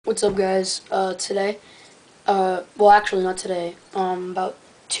What's up, guys? Today, well, actually not today, about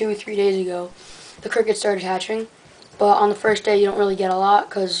 2 or 3 days ago, the crickets started hatching, but on the first day you don't really get a lot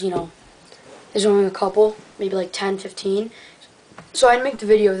because, there's only a couple, maybe like 10, 15. So I didn't make the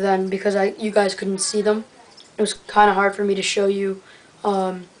video then because you guys couldn't see them. It was kind of hard for me to show you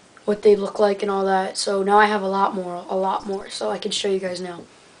what they look like and all that, so now I have a lot more, so I can show you guys now.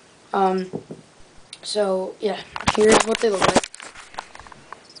 So, yeah, here's what they look like.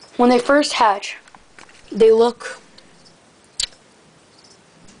 When they first hatch, they look,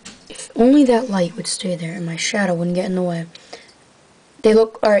 if only that light would stay there and my shadow wouldn't get in the way. They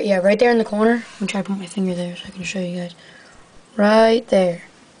look, alright, yeah, right there in the corner. Let me try to put my finger there so I can show you guys. Right there.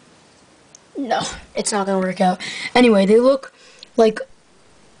 No, it's not going to work out. Anyway, they look like,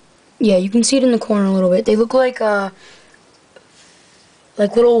 yeah, you can see it in the corner a little bit. They look like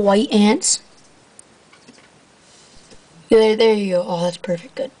little white ants. Yeah, there you go. Oh, that's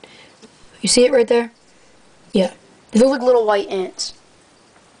perfect. Good. You see it right there? Yeah. They look like little white ants.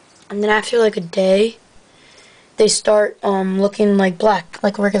 And then after like a day, they start looking like black,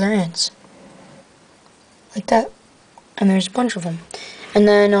 like regular ants. Like that. And there's a bunch of them. And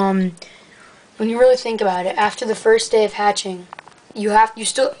then when you really think about it, after the first day of hatching, you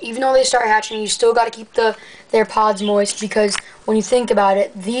still, even though they start hatching, you still got to keep their pods moist, because when you think about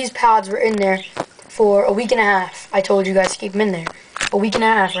it, these pods were in there for a week and a half. I told you guys to keep them in there. A week and a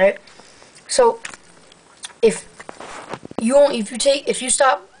half, right? So if you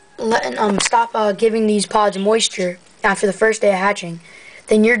stop giving these pods moisture after the first day of hatching,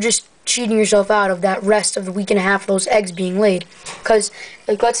 then you're just cheating yourself out of that rest of the week and a half of those eggs being laid. Because,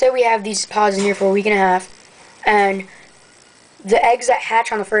 like, let's say we have these pods in here for a week and a half, and the eggs that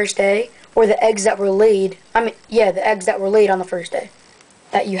hatch on the first day, or the eggs that were laid, the eggs that were laid on the first day,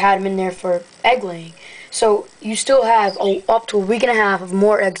 that you had them in there for egg laying. So you still have up to a week and a half of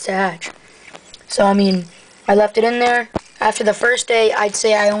more eggs to hatch. So, I left it in there. After the first day, I'd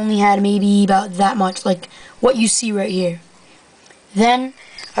say I only had maybe about that much, like what you see right here. Then,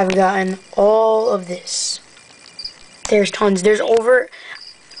 I've gotten all of this. There's tons. There's over,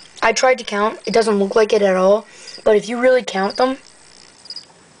 I tried to count. It doesn't look like it at all. But if you really count them,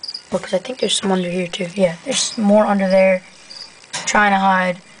 look, because I think there's some under here too. Yeah, there's more under there. Trying to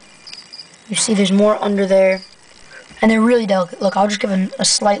hide. You see there's more under there. And they're really delicate. Look, I'll just give them a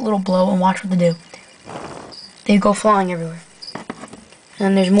slight little blow and watch what they do. They go flying everywhere.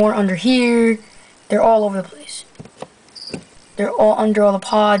 And there's more under here. They're all over the place. They're all under all the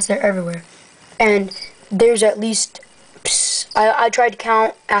pods. They're everywhere. And there's at least, I tried to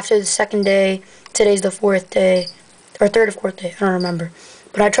count after the second day. Today's the fourth day. Or third or fourth day. I don't remember.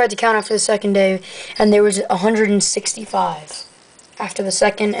 But I tried to count after the second day. And there was 165 after the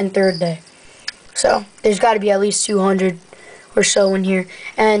second and third day. So there's got to be at least 200 or so in here.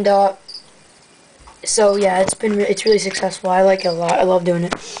 And so yeah, it's really successful. I like it a lot. I love doing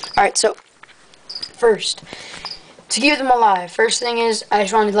it. All right, so first, to keep them alive, first thing is I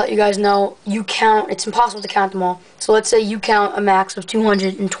just wanted to let you guys know, you count. It's impossible to count them all. So let's say you count a max of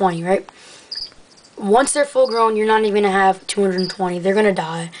 220, right? Once they're full grown, you're not even gonna have 220. They're gonna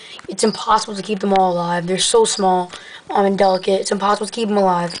die. It's impossible to keep them all alive. They're so small and delicate. It's impossible to keep them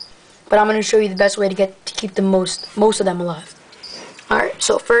alive. But I'm gonna show you the best way to keep the most of them alive. All right.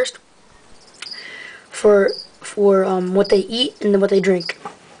 So first, for what they eat and then what they drink.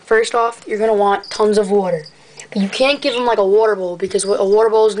 First off, you're gonna want tons of water. But you can't give them like a water bowl, because what a water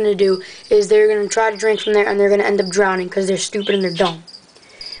bowl is gonna do is they're gonna try to drink from there and they're gonna end up drowning because they're stupid and they're dumb.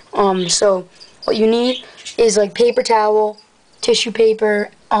 So what you need is like paper towel, tissue paper,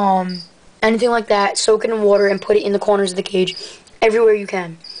 anything like that. Soak it in water and put it in the corners of the cage, everywhere you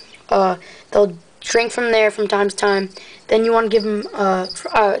can. They'll drink from there from time to time. Then you want to give them,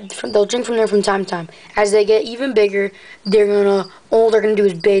 they'll drink from there from time to time. As they get even bigger, all they're gonna do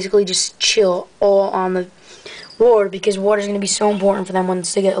is basically just chill all on the water, because water is gonna be so important for them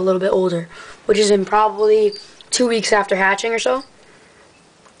once they get a little bit older, which is in probably 2 weeks after hatching or so.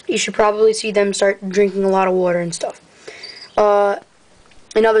 You should probably see them start drinking a lot of water and stuff.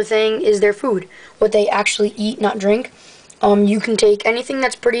 Another thing is their food, what they actually eat, not drink. You can take anything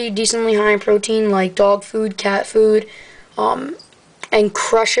that's pretty decently high in protein, like dog food, cat food, and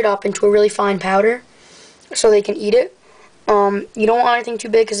crush it up into a really fine powder so they can eat it. You don't want anything too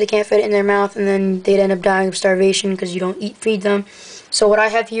big because they can't fit it in their mouth, and then they'd end up dying of starvation because you don't feed them. So what I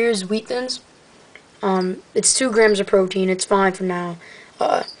have here is Wheat Thins. It's 2 grams of protein. It's fine for now.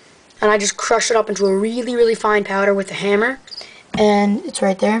 And I just crush it up into a really, really fine powder with a hammer, and it's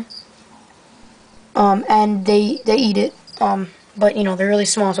right there. And they eat it. But they're really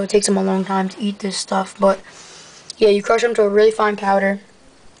small, so it takes them a long time to eat this stuff. But yeah, you crush them to a really fine powder,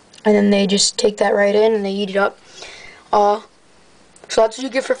 and then they just take that right in and they eat it up. So that's what you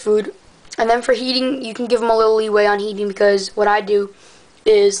get for food. And then for heating, you can give them a little leeway on heating, because what I do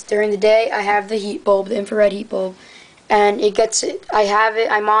is during the day I have the heat bulb, the infrared heat bulb, and it gets it.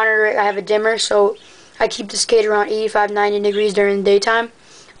 I monitor it. I have a dimmer, so I keep the skate around 85, 90 degrees during the daytime.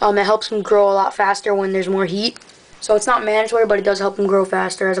 It helps them grow a lot faster when there's more heat. So it's not mandatory, but it does help them grow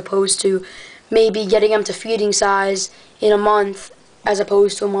faster, as opposed to maybe getting them to feeding size in a month, as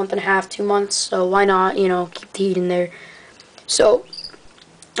opposed to a month and a half, 2 months. So why not, you know, keep the heat in there. So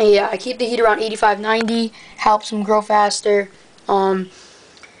yeah, I keep the heat around 85, 90, helps them grow faster. And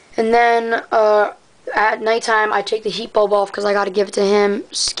then at nighttime, I take the heat bulb off because I got to give it to him,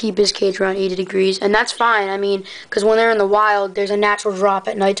 keep his cage around 80 degrees. And that's fine, I mean, because when they're in the wild, there's a natural drop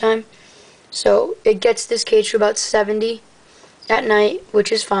at nighttime. So it gets this cage to about 70 at night,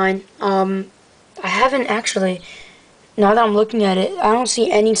 which is fine. I haven't actually, now that I'm looking at it, I don't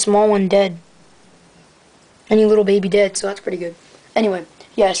see any small one dead. Any little baby dead, so that's pretty good. Anyway,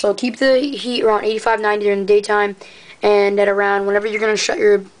 yeah, so keep the heat around 85, 90 during the daytime, and at around, whenever you're going to shut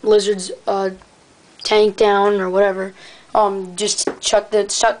your lizard's tank down or whatever, just shut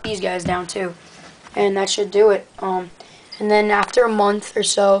these guys down too, and that should do it. And then after a month or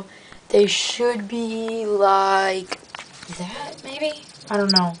so, they should be like that, maybe? I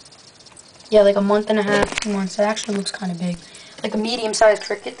don't know. Yeah, like a month and a half, 2 months. That actually looks kind of big. Like a medium-sized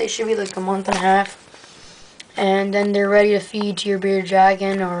cricket, they should be like a month and a half. And then they're ready to feed to your bearded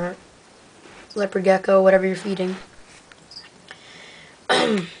dragon or leopard gecko, whatever you're feeding.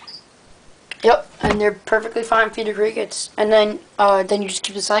 Yep, and they're perfectly fine feeder crickets. And then you just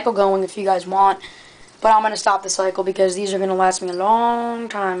keep the cycle going if you guys want. But I'm going to stop the cycle because these are going to last me a long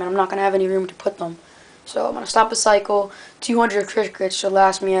time, and I'm not going to have any room to put them. So I'm going to stop the cycle. 200 crickets should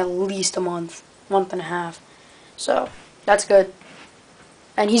last me at least a month, month and a half. So that's good.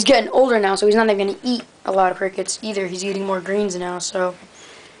 And he's getting older now, so he's not even going to eat a lot of crickets either. He's eating more greens now, so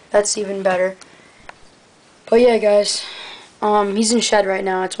that's even better. But yeah, guys, he's in shed right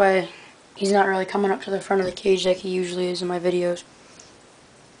now. That's why he's not really coming up to the front of the cage like he usually is in my videos.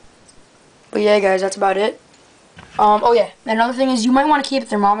 But yeah, guys, that's about it. Oh yeah, another thing is you might want to keep a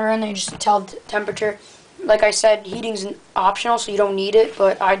thermometer in there just to tell the temperature. Like I said, heating's optional, so you don't need it,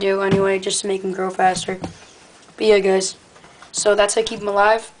 but I do anyway, just to make them grow faster. But yeah, guys, so that's how I keep them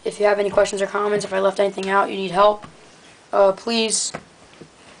alive. If you have any questions or comments, if I left anything out, you need help, please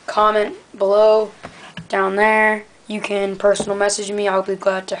comment below, down there. You can personal message me. I'll be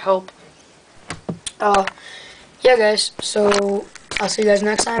glad to help. Yeah, guys, so I'll see you guys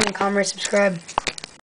next time, and comment, subscribe.